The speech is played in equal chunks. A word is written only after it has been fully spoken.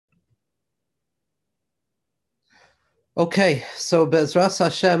Okay, so Bezras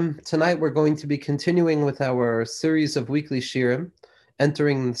Hashem, tonight we're going to be continuing with our series of weekly shirim,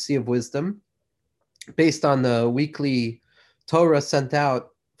 entering the Sea of Wisdom, based on the weekly Torah sent out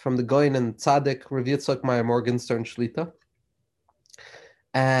from the Goyin and Tzaddik, Rav Yitzchak Meyer Morgenstern Shlita.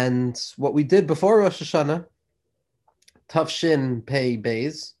 And what we did before Rosh Hashanah, Tafshin Pei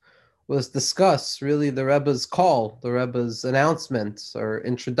Beis, was discuss really the Rebbe's call, the Rebbe's announcement or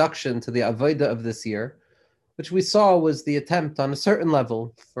introduction to the Avodah of this year, which we saw was the attempt on a certain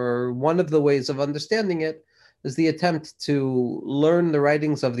level. For one of the ways of understanding it is the attempt to learn the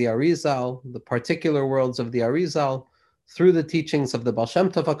writings of the Arizal, the particular worlds of the Arizal, through the teachings of the Baal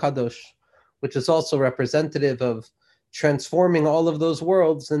Shem Tov HaKadosh, which is also representative of transforming all of those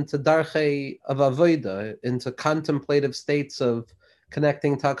worlds into darchei of avoda, into contemplative states of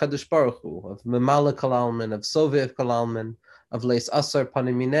connecting to HaKadosh Baruch Hu, of Memala Kalalman, of Sovev Kalalman, of Leis Asar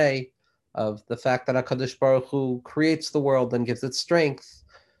Panimine, of the fact that HaKadosh Baruch Hu creates the world and gives it strength,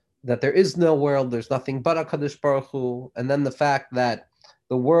 that there is no world, there's nothing but HaKadosh Baruch Hu, and then the fact that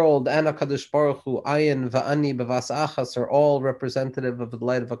the world and HaKadosh Baruch Hu, Ayin va'ani b'vas achas, are all representative of the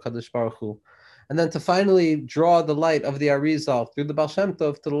light of HaKadosh Baruch Hu. And then to finally draw the light of the Arizal through the Baal Shem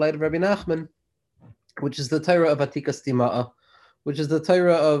Tov to the light of Rabbi Nachman, which is the Torah of Atikas Tima'a, which is the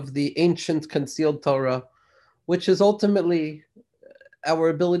Torah of the ancient concealed Torah, which is ultimately our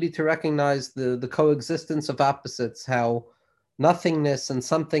ability to recognize the coexistence of opposites, how nothingness and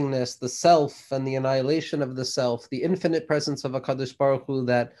somethingness, the self and the annihilation of the self, the infinite presence of HaKadosh Baruch Hu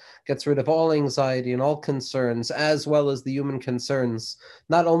that gets rid of all anxiety and all concerns, as well as the human concerns.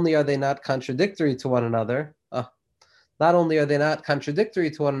 Not only are they not contradictory to one another,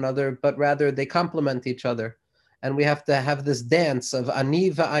 but rather they complement each other. And we have to have this dance of ani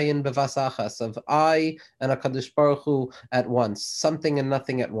va'ayin bevasachas, of I and HaKadosh Baruch Hu at once, something and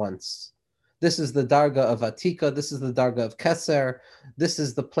nothing at once. This is the darga of Atika, this is the darga of Keser, this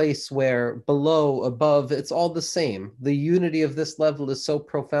is the place where below, above, it's all the same. The unity of this level is so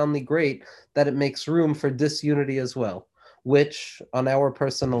profoundly great that it makes room for disunity as well, which on our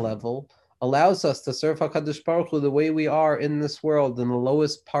personal level allows us to serve HaKadosh Baruch Hu the way we are in this world in the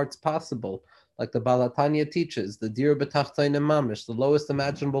lowest parts possible, like the Baal HaTanya teaches, the Dir B'Tachtoin Mamish, the lowest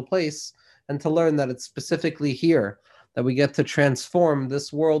imaginable place, and to learn that it's specifically here that we get to transform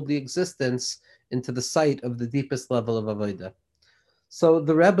this worldly existence into the site of the deepest level of Avodah. So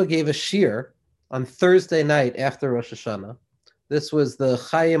the Rebbe gave a shir on Thursday night after Rosh Hashanah. This was the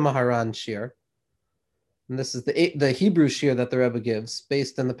Chayei Maharan shir. And this is the Hebrew shir that the Rebbe gives.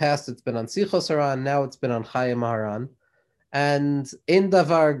 Based in the past, it's been on Sichos Haran, now it's been on Chayei Maharan. And in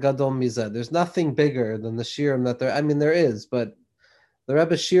davar gadol mizeh, there's nothing bigger than the shirim that there. I mean, there is, but the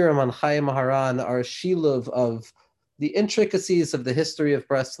Rebbe shirim on Chayei Maharan are a shiluv of the intricacies of the history of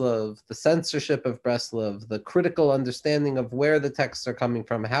Breslov, the censorship of Breslov, the critical understanding of where the texts are coming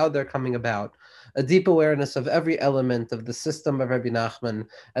from, how they're coming about, a deep awareness of every element of the system of Rabbi Nachman,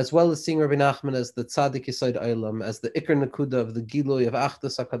 as well as seeing Rabbi Nachman as the Tzaddik Yesod Olam, as the Iker Nakuda of the Gilui of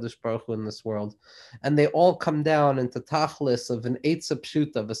Achdus HaKadosh Baruch Hu in this world. And they all come down into tachlis of an Eitzah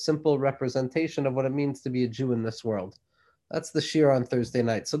Pshuta, of a simple representation of what it means to be a Jew in this world. That's the shir on Thursday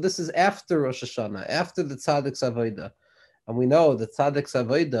night. So this is after Rosh Hashanah, after the Tzaddik's Avodah. And we know the Tzaddik's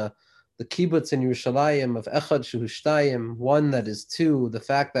Avodah, the kibbutz in Yerushalayim of Echad Shehu Shtayim, one that is two, the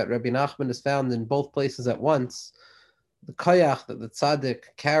fact that Rabbi Nachman is found in both places at once, the koyach that the Tzaddik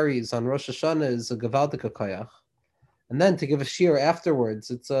carries on Rosh Hashanah is a Gevaldika koyach. And then to give a shir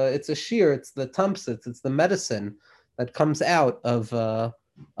afterwards, it's a shir, it's the tamsitz, it's the medicine that comes out of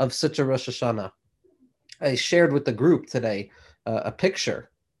such a Rosh Hashanah. I shared with the group today a picture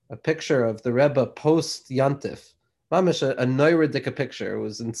of the Rebbe post Yantif. Mamish, a Neurodika picture. It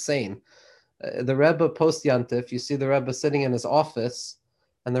was insane. The Rebbe post Yantif, you see the Rebbe sitting in his office,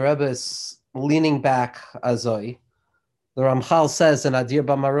 and the Rebbe is leaning back azoi. The Ramchal says in Adir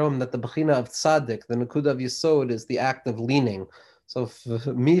Bamarom that the Bechina of Tzaddik, the Nakuda of Yisod, is the act of leaning. So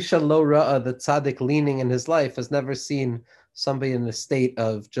Misha Lo Ra'a, the Tzaddik leaning in his life, has never seen somebody in a state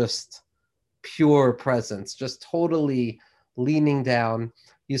of just pure presence, just totally leaning down.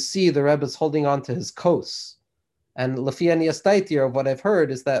 You see the Rebbe's holding on to his kos. And Lafiani Astaitir, of what I've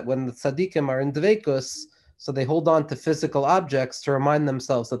heard, is that when the tzaddikim are in dveikus, so they hold on to physical objects to remind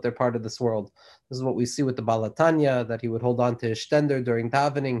themselves that they're part of this world. This is what we see with the Baal HaTanya, that he would hold on to his shtender during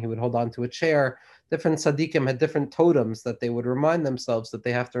davening, he would hold on to a chair. Different tzaddikim had different totems that they would remind themselves that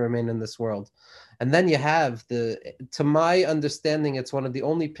they have to remain in this world. And then you have to my understanding, it's one of the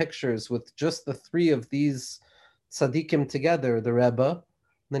only pictures with just the three of these tzaddikim together, the Rebbe,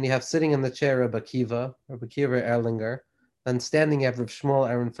 then you have sitting in the chair Rabbi Kiva Erlinger, then standing you have Rav Shmuel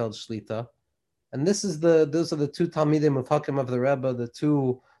Ehrenfeld Shlita, And those are the two Talmidim of Hakim of the Rebbe, the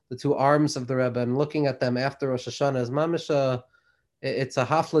two arms of the Rebbe, and looking at them after Rosh Hashanah is mamish. It's a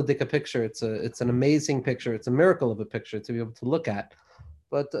hafladika picture. It's an amazing picture. It's a miracle of a picture to be able to look at.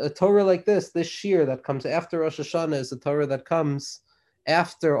 But a Torah like this shir that comes after Rosh Hashanah, is a Torah that comes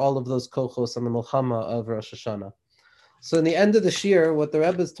after all of those kochos and the milchama of Rosh Hashanah. So in the end of the shir, what the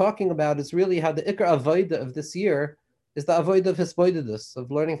Rebbe is talking about is really how the ikar avodah of this year is the avodah of hisboidedus,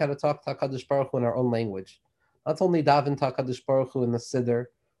 of learning how to talk to HaKadosh Baruch Hu in our own language. Not only daven to HaKadosh Baruch Hu in the Siddur,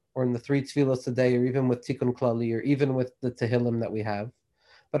 or in the 3 tefillos a day, or even with Tikkun Klali, or even with the Tehillim that we have,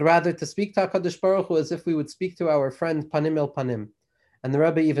 but rather to speak to HaKadosh Baruch Hu as if we would speak to our friend Panim El Panim. And the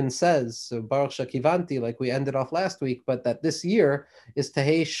Rebbe even says, so Baruch Shakivanti, like we ended off last week, but that this year is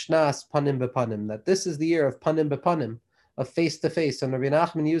Tehei Shnas Panim Bepanim, that this is the year of Panim Bepanim, of face-to-face. And Rabbi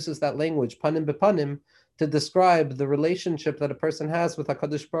Nachman uses that language, Panim Bepanim, to describe the relationship that a person has with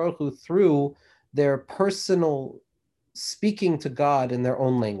HaKadosh Baruch Hu through their personal speaking to God in their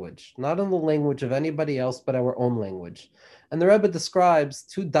own language, not in the language of anybody else, but our own language. And the Rebbe describes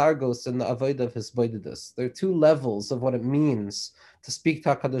two dargos in the avodah of hisboidedus. There are two levels of what it means to speak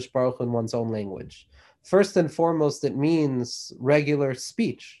to HaKadosh Baruch Hu in one's own language. First and foremost, it means regular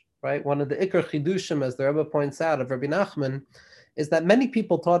speech, right? One of the ikar chidushim, as the Rebbe points out, of Rabbi Nachman, is that many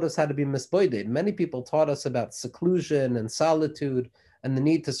people taught us how to be misboided. Many people taught us about seclusion and solitude and the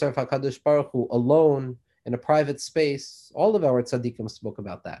need to serve HaKadosh Baruch Hu alone, in a private space. All of our tzaddikim spoke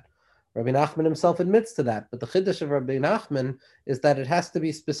about that. Rabbi Nachman himself admits to that, but the chiddush of Rabbi Nachman is that it has to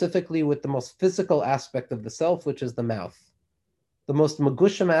be specifically with the most physical aspect of the self, which is the mouth. The most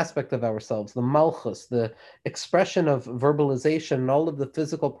magushim aspect of ourselves, the malchus, the expression of verbalization, and all of the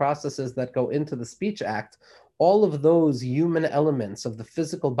physical processes that go into the speech act, all of those human elements of the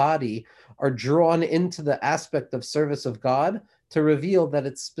physical body are drawn into the aspect of service of God to reveal that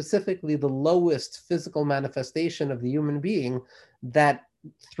it's specifically the lowest physical manifestation of the human being that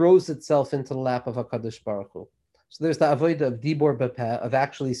throws itself into the lap of HaKadosh Baruch Hu. So there's the avodah of dibor bepeh, of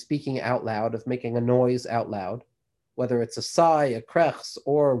actually speaking out loud, of making a noise out loud, whether it's a sigh, a krechs,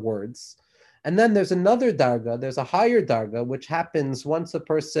 or words. And then there's another darga, there's a higher darga, which happens once a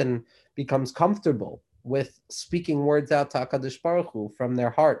person becomes comfortable with speaking words out to HaKadosh Baruch Hu from their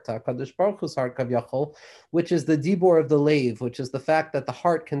heart to HaKadosh Baruch Hu's heart, Kavyachol, which is the dibor of the leiv, which is the fact that the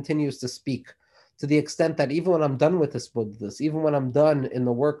heart continues to speak, to the extent that even when I'm done with this buddhas, even when I'm done in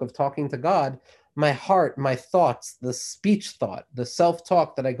the work of talking to God, my heart, my thoughts, the speech thought, the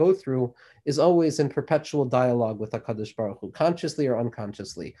self-talk that I go through is always in perpetual dialogue with HaKadosh Baruch Hu, consciously or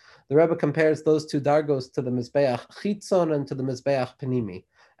unconsciously. The Rebbe compares those two dargos to the Mizbeach Chitzon and to the Mizbeach Penimi,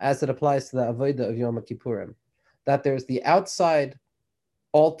 as it applies to the avodah of Yom Kippurim, that there's the outside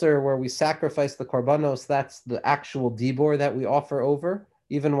altar where we sacrifice the korbanos, that's the actual dibor that we offer over,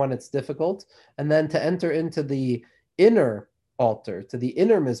 even when it's difficult, and then to enter into the inner altar, to the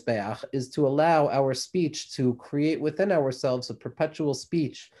inner mizbeach, is to allow our speech to create within ourselves a perpetual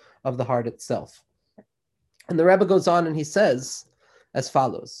speech of the heart itself. And the Rebbe goes on and he says as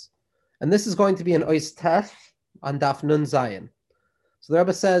follows, and this is going to be an ois tef on daf nun zayin. So the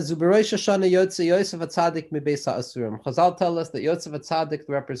Rebbe says, Zuberosh Hashanah Yotze Yosef HaTzadik Mibeis HaAsurim. Chazal tell us that Yosef HaTzadik,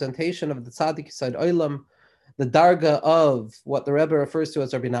 the representation of the Tzadik Yisod Olam, the darga of what the Rebbe refers to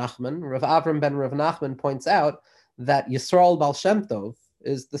as Rabbi Nachman. Rav Avram ben Rav Nachman points out that Yisrael Baal Shem Tov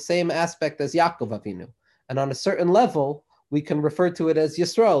is the same aspect as Yaakov Avinu. And on a certain level, we can refer to it as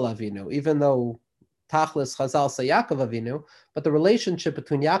Yisrael Avinu, even though Tachlis Chazal say Yaakov Avinu, but the relationship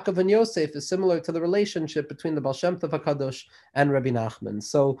between Yaakov and Yosef is similar to the relationship between the Baal Shem Tov HaKadosh and Rabbi Nachman.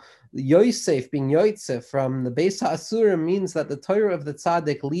 So Yosef being Yotzef from the Beis HaAsurim means that the Torah of the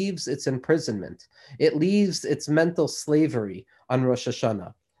Tzaddik leaves its imprisonment. It leaves its mental slavery on Rosh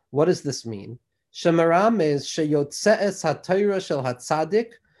Hashanah. What does this mean? Shemaram is sheyotzees ha-Torah shel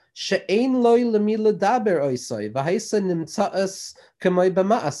ha-Tzaddik she'ein loy lemi ledaber oisoi v'haisa nimtzaes k'moi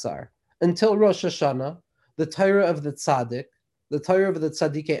b'ma'asar. Until Rosh Hashanah, the Torah of the Tzaddik, the Torah of the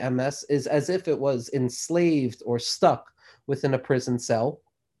Tzaddikei Emes, is as if it was enslaved or stuck within a prison cell.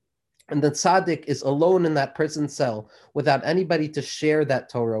 And the Tzaddik is alone in that prison cell without anybody to share that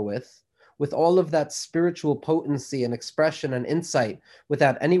Torah with all of that spiritual potency and expression and insight,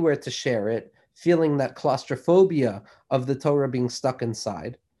 without anywhere to share it, feeling that claustrophobia of the Torah being stuck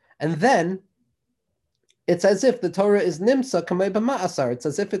inside. And then it's as if the Torah is nimsa kamei b'ma'asar. It's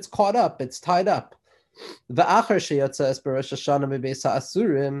as if it's caught up, it's tied up. V'achar sheyotzes b'Rosh Hashanah mibeis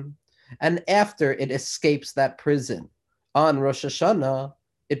ha'asurim, and after it escapes that prison on Rosh Hashanah,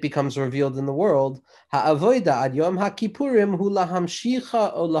 it becomes revealed in the world. Ha'avoida ad yom ha'kippurim hu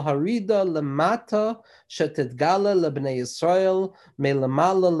lahamshicha o laharida lemata shetitgala lebnei Yisrael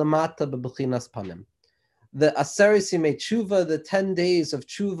melamala lemata bebchinas panim. The Aseres Yemei Tshuva, the 10 days of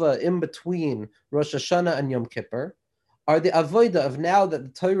Tshuva in between Rosh Hashanah and Yom Kippur, are the avoida of now that the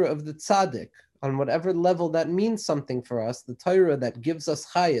Torah of the Tzaddik, on whatever level that means something for us, the Torah that gives us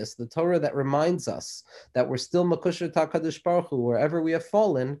chayas, the Torah that reminds us that we're still makusher ta'kadosh baruch hu, wherever we have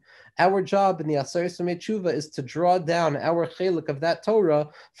fallen, our job in the Aseres Yemei Tshuva is to draw down our chelik of that Torah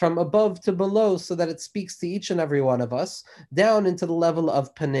from above to below so that it speaks to each and every one of us, down into the level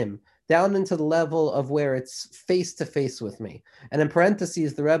of panim, down into the level of where it's face to face with me. And in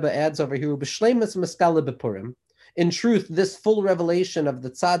parentheses, the Rebbe adds over here, B'shleimus Meskala B'Purim. In truth, this full revelation of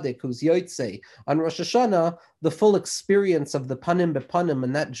the tzaddik who's Yotzei on Rosh Hashanah, the full experience of the panim bepanim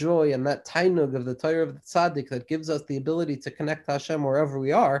and that joy and that tainug of the Torah of the tzaddik that gives us the ability to connect to Hashem wherever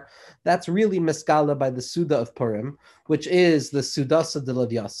we are, that's really meskala by the Suda of Purim, which is the Sudasa de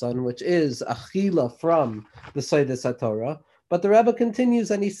Levyasan, which is achila from the Seides HaTorah. But the Rebbe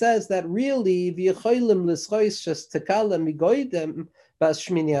continues and he says that really, really,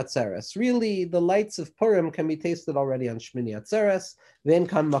 the lights of Purim can be tasted already on Shmini Atzeres.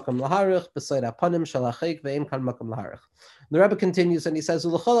 The Rebbe continues and he says,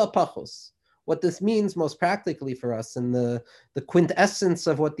 what this means most practically for us and the quintessence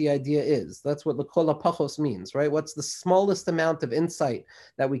of what the idea is. That's what L'Kol HaPachos means, right? What's the smallest amount of insight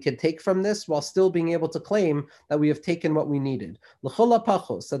that we could take from this while still being able to claim that we have taken what we needed. L'Kol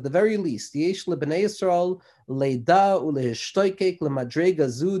HaPachos, at the very least, Yesh L'Bnei Yisrael Leida U'Lehishtoikek L'Madrega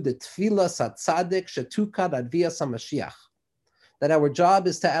Zu De Tefila Satzadek Shetukad Advias HaMashiach. That our job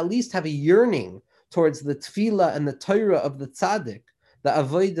is to at least have a yearning towards the tefillah and the Torah of the tzaddik, the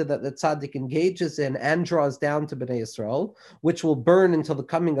avodah that the tzaddik engages in and draws down to Bnei Yisrael, which will burn until the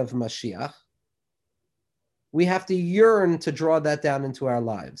coming of Mashiach. We have to yearn to draw that down into our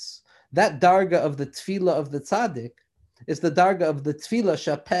lives. That darga of the tefillah of the tzaddik is the darga of the tefillah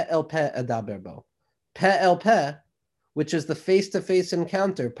shapeh el peh adaber bo. Peh el peh, which is the face-to-face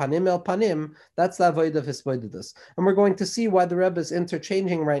encounter, panim el panim, that's the avodah of hisbodedus. And we're going to see why the Rebbe is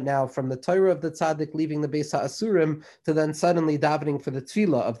interchanging right now from the Torah of the tzaddik leaving the Beis HaAsurim to then suddenly davening for the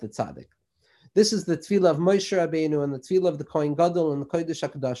tefillah of the tzaddik. This is the tefillah of Moshe Rabbeinu and the tefillah of the Kohen Gadol and the Kodesh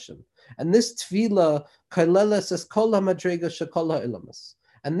HaKadoshim. And this tefillah, kaileles es kol ha-madrega shekol ha-ilamas.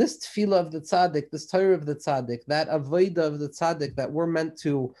 And this tefillah of the tzaddik, this Torah of the tzaddik, that avodah of the tzaddik that we're meant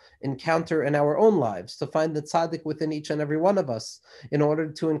to encounter in our own lives, to find the tzaddik within each and every one of us, in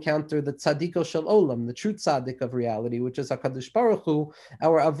order to encounter the tzaddiko shel olam, the true tzaddik of reality, which is HaKadosh Baruch Hu.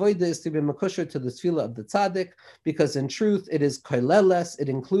 Our avodah is to be makusher to the tefillah of the tzaddik, because in truth it is koileles, it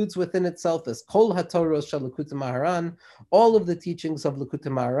includes within itself as kol hatoros shel Likutei Maharan, all of the teachings of Likutei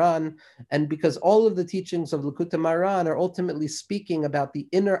Maharan, and because all of the teachings of Likutei Maharan are ultimately speaking about the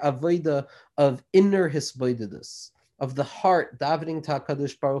inner avodah of inner hisbodedus, of the heart davening to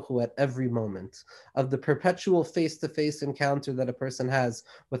HaKadosh Baruch Hu at every moment, of the perpetual face-to-face encounter that a person has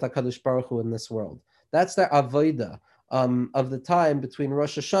with HaKadosh Baruch Hu in this world. That's their avodah of the time between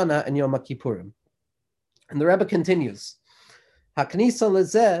Rosh Hashanah and Yom Kippurim. And the Rebbe continues, Haknisa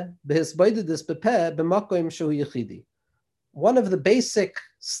lezeh behisbodedus bepeh b'makom shehu yechidi. One of the basic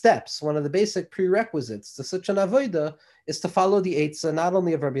steps, one of the basic prerequisites to such an avodah is to follow the Eitzah, not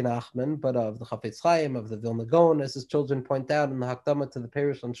only of Rabbi Nachman, but of the Chafetz Chaim, of the Vilna Gaon, as his children point out in the Hakdama to the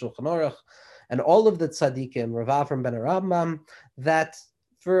Perush on Shulchan Aruch, and all of the tzaddikim, Rav Avram ben Rambam, that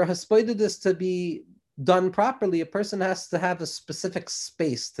for hisbodedus to be done properly, a person has to have a specific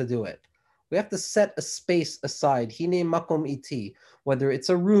space to do it. We have to set a space aside, hine makom iti, whether it's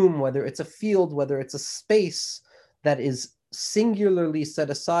a room, whether it's a field, whether it's a space that is singularly set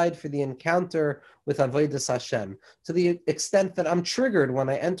aside for the encounter with Avodas Hashem, to the extent that I'm triggered when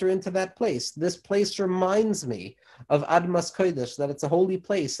I enter into that place. This place reminds me of Admas Kodesh, that it's a holy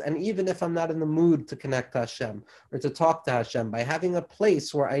place, and even if I'm not in the mood to connect to Hashem or to talk to Hashem, by having a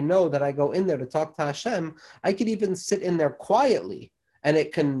place where I know that I go in there to talk to Hashem, I could even sit in there quietly, and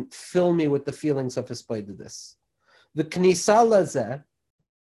it can fill me with the feelings of hisbodedus. The Knisa Lazeh,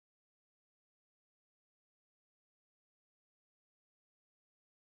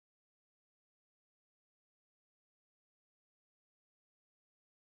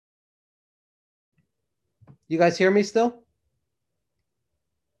 you guys hear me still?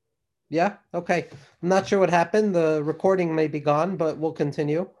 Yeah? Okay. I'm not sure what happened. The recording may be gone, but we'll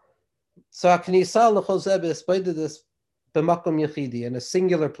continue. So, Haknisa l'chozeh b'hisbodedus b'makom yechidi, in a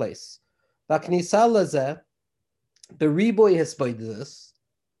singular place. Haknisa lazeh, the riboy hisbodedus,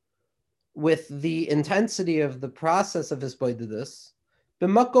 with the intensity of the process of hisbodedus,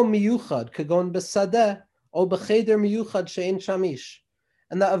 B'makom miyuchad kagon b'sadeh or b'cheder miyuchad she'en shamish.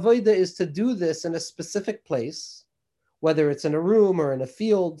 And the avodah is to do this in a specific place, whether it's in a room or in a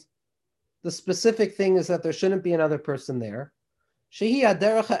field. The specific thing is that there shouldn't be another person there. Because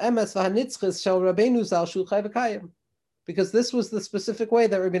this was the specific way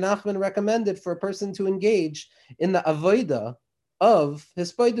that Rabbi Nachman recommended for a person to engage in the avodah of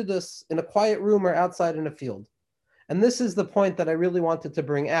hisbodedus in a quiet room or outside in a field. And this is the point that I really wanted to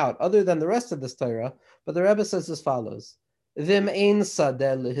bring out, other than the rest of this Torah. But the Rebbe says as follows: Vim ein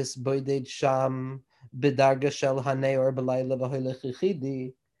sadeh lehisboded sham b'darga shel hanei or b'layla v'hoylech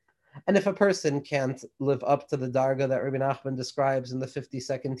yichidi. And if a person can't live up to the darga that Rabbi Nachman describes in the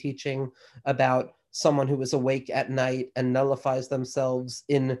 52nd teaching about someone who is awake at night and nullifies themselves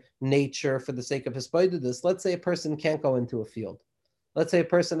in nature for the sake of hisbodedus, let's say a person can't go into a field. Let's say a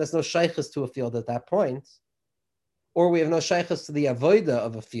person has no shaychus to a field at that point, or we have no shaychus to the avodah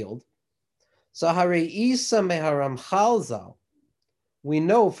of a field. So Harei Isa meharamchal zal, we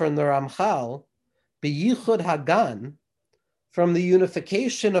know from the Ramchal, beyichud hagan, from the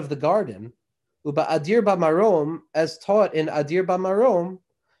unification of the garden, uba adir bamarom, as taught in Adir bamarom,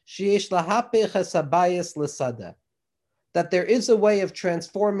 sheyesh lahapech hasabayis l'sadeh, that there is a way of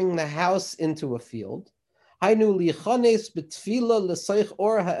transforming the house into a field. Hainu lichanes b'tfila l'soich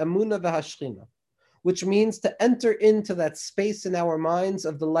or ha'emuna v'hashchina, which means to enter into that space in our minds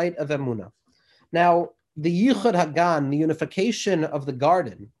of the light of emunah. Now, the yichud hagan, the unification of the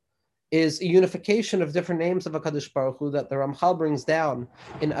garden, is a unification of different names of HaKadosh Baruch Hu that the Ramchal brings down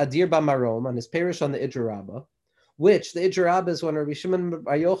in Adir bamarom on his parish on the Idra Rabbah, which the Idra Rabbah is when Rabbi Shimon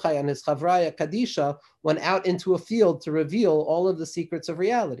Bar Yochai and his Chavraya Kadisha went out into a field to reveal all of the secrets of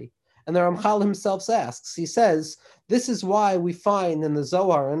reality. And the Ramchal himself asks, he says, this is why we find in the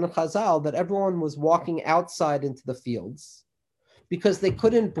Zohar and the Chazal that everyone was walking outside into the fields, because they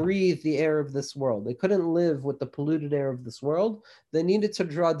couldn't breathe the air of this world. They couldn't live with the polluted air of this world. They needed to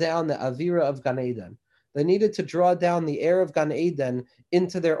draw down the Avira of Gan Eden. They needed to draw down the air of Gan Eden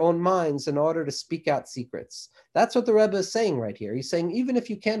into their own minds in order to speak out secrets. That's what the Rebbe is saying right here. He's saying, even if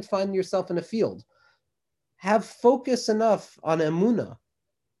you can't find yourself in a field, have focus enough on Emunah,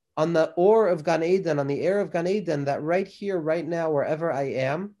 on the ore of Gan Eden, on the air of Gan Eden, that right here, right now, wherever I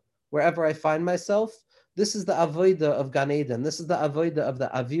am, wherever I find myself, this is the avodah of Gan Eden. This is the avodah of the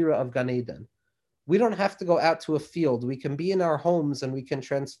Avira of Gan Eden. We don't have to go out to a field. We can be in our homes and we can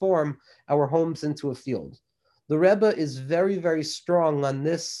transform our homes into a field. The Rebbe is very, very strong on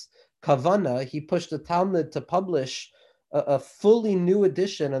this kavana. He pushed the Talmud to publish a fully new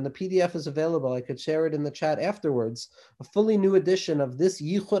edition, and the PDF is available. I could share it in the chat afterwards. A fully new edition of this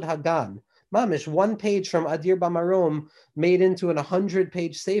Yichud Hagan. Mamish, one page from Adir bamarom made into an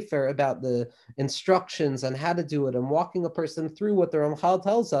 100-page sefer about the instructions and how to do it, and walking a person through what the Ramchal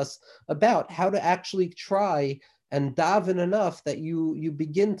tells us about how to actually try and daven enough that you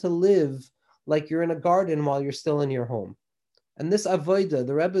begin to live like you're in a garden while you're still in your home. And this avodah,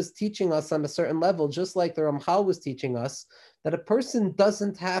 the Rebbe is teaching us on a certain level, just like the Ramchal was teaching us, that a person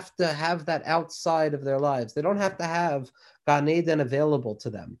doesn't have to have that outside of their lives. They don't have to have Gan Eden available to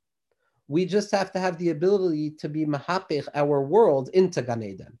them. We just have to have the ability to be mahapich our world into Gan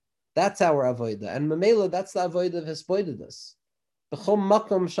Eden. That's our avodah. And Mamela, that's the avodah of hisbodedus. B'chom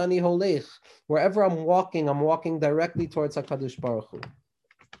makom shani holech. Wherever I'm walking directly towards HaKadosh Baruch Hu.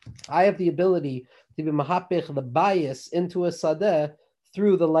 I have the ability to be mahapich, the bias, into a sadeh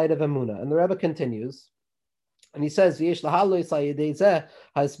through the light of Emunah. And the Rebbe continues, and he says, V'yesh lahalo yisayidei zeh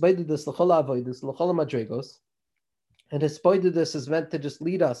ha'hisbodedus l'chol avoidus l'chol madregos. And hisbodedus is meant to just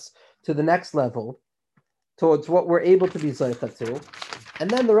lead us to the next level, towards what we're able to be zaycha to. And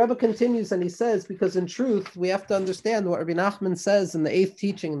then the Rebbe continues and he says, because in truth, we have to understand what Rabbi Nachman says in the 8th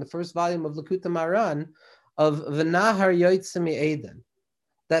teaching, in the first volume of Likutei Moharan, of V'nahar yoytze mi'Eden,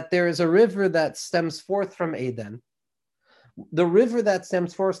 that there is a river that stems forth from Eden. The river that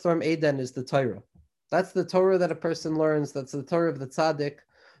stems forth from Eden is the Torah. That's the Torah that a person learns. That's the Torah of the tzaddik.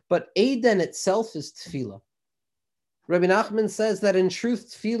 But Eden itself is tefillah. Rabbi Nachman says that in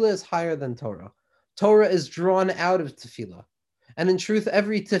truth, tefillah is higher than Torah. Torah is drawn out of tefillah. And in truth,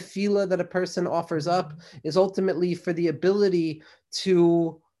 every tefillah that a person offers up is ultimately for the ability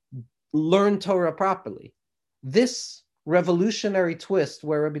to learn Torah properly. This revolutionary twist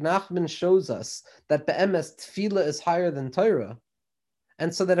where Rabbi Nachman shows us that be'emes tefillah is higher than Torah,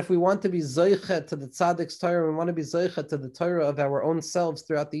 and so that if we want to be zoicha to the tzaddik's Torah, we want to be zoicha to the Torah of our own selves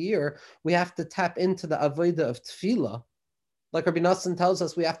throughout the year, we have to tap into the avodah of tefillah. Like Rabbi Nassan tells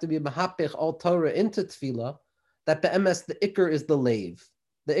us, we have to be mahapich all Torah into tefillah, that be'emes the ikr is the lave.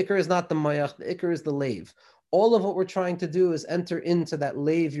 The ikr is not the mayach, the ikr is the lave. all of what we're trying to do is enter into that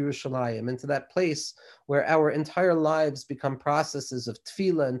Lev Yerushalayim, into that place where our entire lives become processes of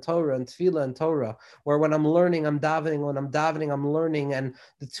tefillah and Torah and tefillah and Torah, where when I'm learning, I'm davening, when I'm davening, I'm learning, and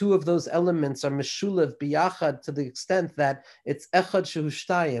the two of those elements are meshulev biyachad to the extent that it's echad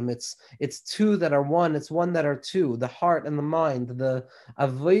shehushtayim, it's two that are one, it's one that are two, the heart and the mind. The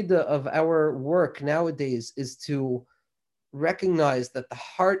avodah of our work nowadays is to recognize that the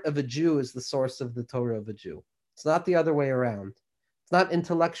heart of a Jew is the source of the Torah of a Jew. It's not the other way around. It's not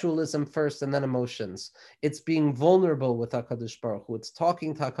intellectualism first and then emotions. It's being vulnerable with HaKadosh Baruch Hu. It's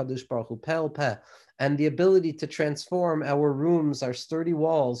talking to HaKadosh Baruch Hu, peh peh, and the ability to transform our rooms, our sturdy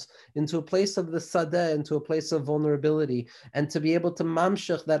walls, into a place of the sadeh, into a place of vulnerability, and to be able to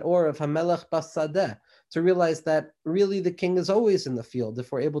mamshech that or of Hamelech bas sadeh, to realize that really the king is always in the field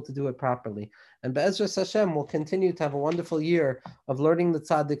if we're able to do it properly. And Be'ezras Hashem will continue to have a wonderful year of learning the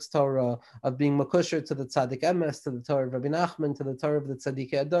Tzaddik's Torah, of being makusher to the Tzaddik Emes, to the Torah of Rabbi Nachman, to the Torah of the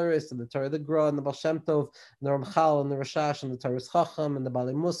Tzaddik Adoris, to the Torah of the Gra, and the Baal Shem Tov, and the Ramchal, and the Rashash, and the Torah's Chacham, and the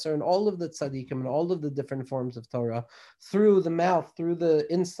Bali Musar, and all of the Tzaddikim, and all of the different forms of Torah, through the mouth, through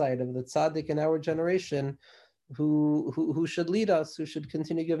the insight of the Tzaddik in our generation, who should lead us, who should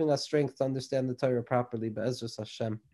continue giving us strength to understand the Torah properly. Be'ezras Hashem.